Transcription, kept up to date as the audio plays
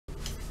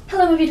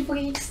Hello my beautiful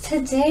geeks.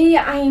 Today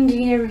I am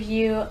doing a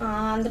review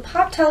on the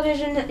Pop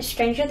Television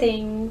Stranger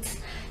Things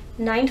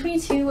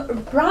 922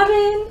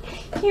 Robin.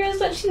 Here's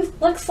what she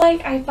looks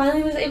like. I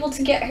finally was able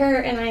to get her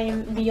and I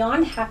am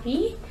beyond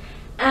happy.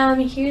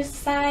 Here's the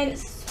side.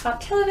 It's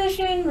Pop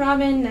Television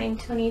Robin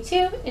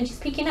 922 and she's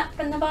peeking up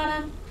from the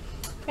bottom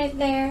right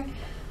there.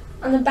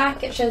 On the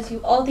back it shows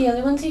you all the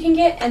other ones you can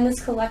get in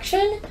this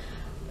collection,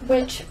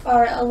 which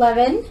are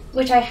 11,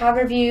 which I have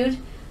reviewed.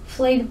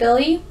 Flayed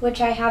Billy,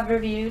 which I have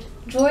reviewed.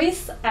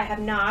 Joyce, I have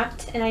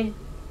not, and I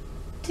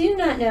do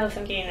not know if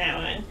I'm getting that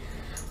one.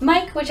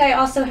 Mike, which I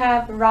also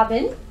have.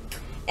 Robin,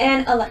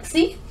 and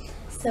Alexi.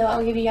 So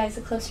I'll give you guys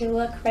a closer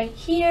look right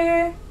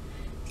here.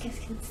 You guys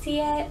can see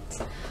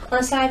it. On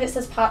the side it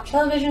says Pop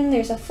Television.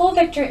 There's a full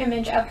picture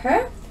image of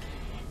her.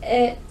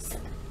 It's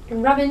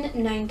Robin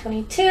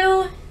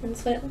 922.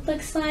 That's what it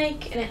looks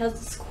like, and it has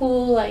this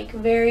cool, like,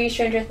 very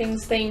Stranger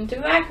Things themed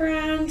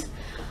background.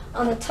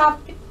 On the top,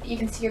 you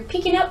can see her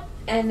peeking up,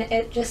 and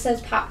it just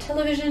says Pop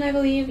Television, I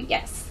believe.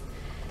 Yes.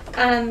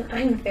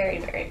 I'm very,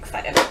 very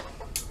excited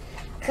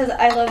because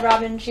I love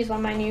Robin. She's one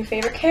of my new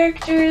favorite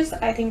characters.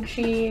 I think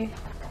she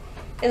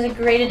is a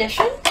great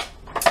addition.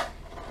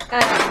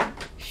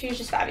 She's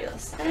just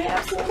fabulous, and I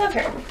absolutely love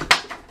her.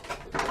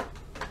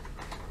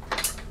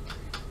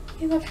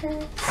 I love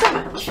her so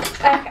much.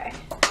 Okay.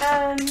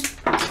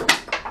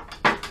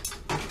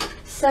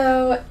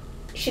 So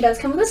she does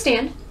come with a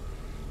stand.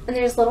 And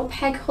there's little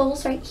peg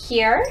holes right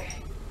here,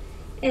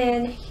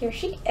 and here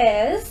she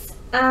is.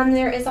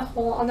 There is a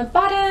hole on the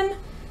bottom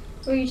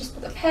where you just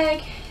put the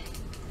peg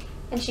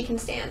and she can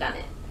stand on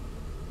it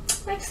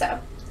like so.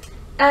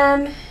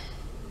 Alright,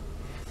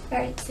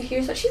 so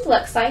here's what she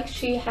looks like.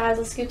 She has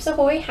a Scoops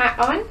Ahoy hat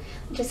on.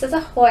 It just says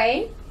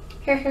Ahoy.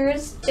 Her hair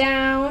is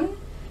down,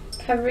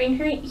 covering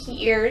her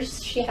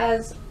ears. She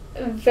has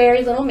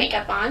very little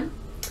makeup on.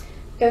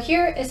 Go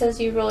here, it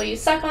says you roll, you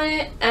suck on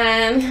it.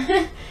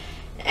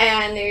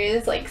 And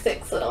there's like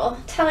 6 little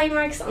tally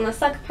marks on the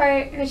suck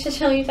part, which is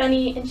really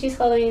funny, and she's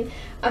holding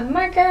a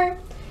marker.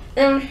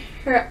 And on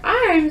her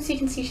arms, you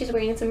can see she's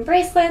wearing some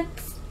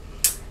bracelets.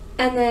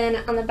 And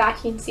then on the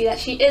back, you can see that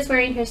she is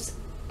wearing her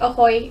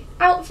Ahoy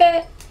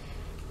outfit,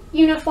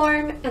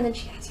 uniform, and then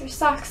she has her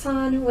socks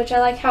on, which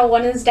I like how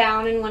one is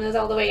down and one is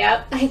all the way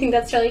up. I think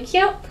that's really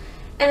cute.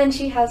 And then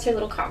she has her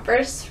little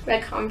Converse,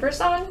 red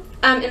Converse on.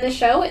 In the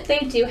show, they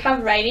do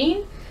have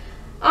writing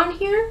on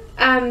here.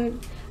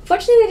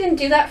 Fortunately, they didn't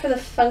do that for the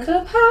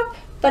Funko Pop,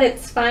 but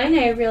it's fine.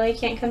 I really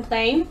can't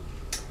complain.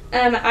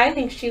 I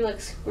think she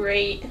looks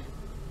great.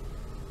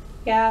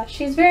 Yeah,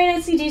 she's very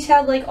nicely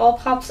detailed like all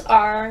Pops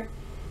are.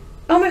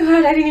 Oh my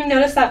god, I didn't even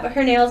notice that, but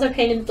her nails are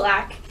painted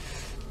black.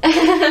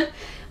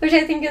 Which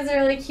I think is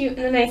really cute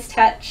and a nice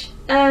touch.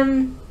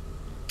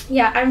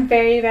 Yeah, I'm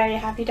very, very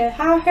happy to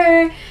have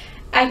her.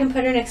 I can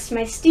put her next to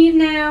my Steve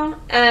now.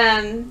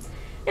 And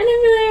I'm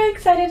really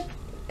excited.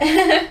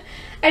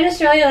 I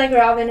just really like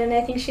Robin, and I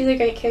think she's a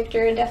great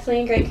character, and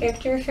definitely a great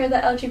character for the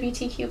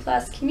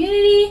LGBTQ+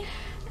 community,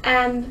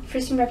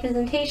 for some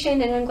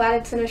representation, and I'm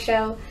glad it's in a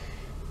show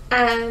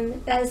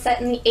that is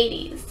set in the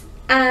 80s.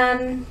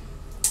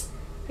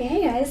 But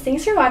yeah, guys,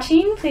 thanks for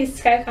watching. Please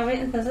subscribe, comment,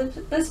 and thumbs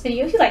up this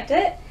video if you liked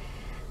it.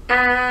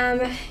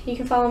 You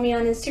can follow me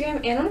on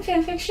Instagram and on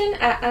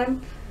fanfiction at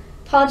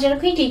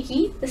Apologetically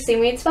Geeky, the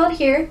same way it's spelled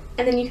here,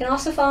 and then you can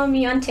also follow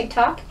me on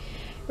TikTok,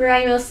 where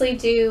I mostly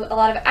do a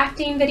lot of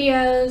acting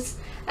videos,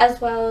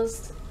 as well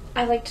as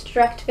I like to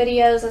direct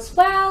videos as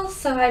well,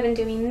 so I've been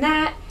doing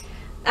that.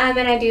 And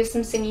I do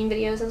some singing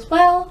videos as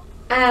well,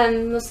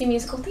 mostly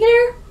musical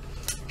theater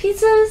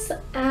pieces.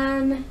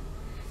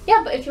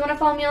 Yeah, but if you want to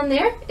follow me on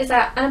there, it's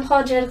at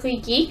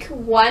Unapologetically Geek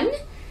 1.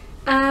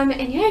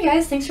 And yeah,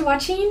 guys, thanks for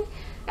watching.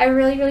 I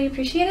really, really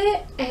appreciate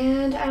it,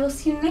 and I will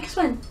see you in the next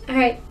one.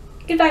 Alright,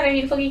 goodbye, my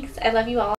beautiful geeks. I love you all.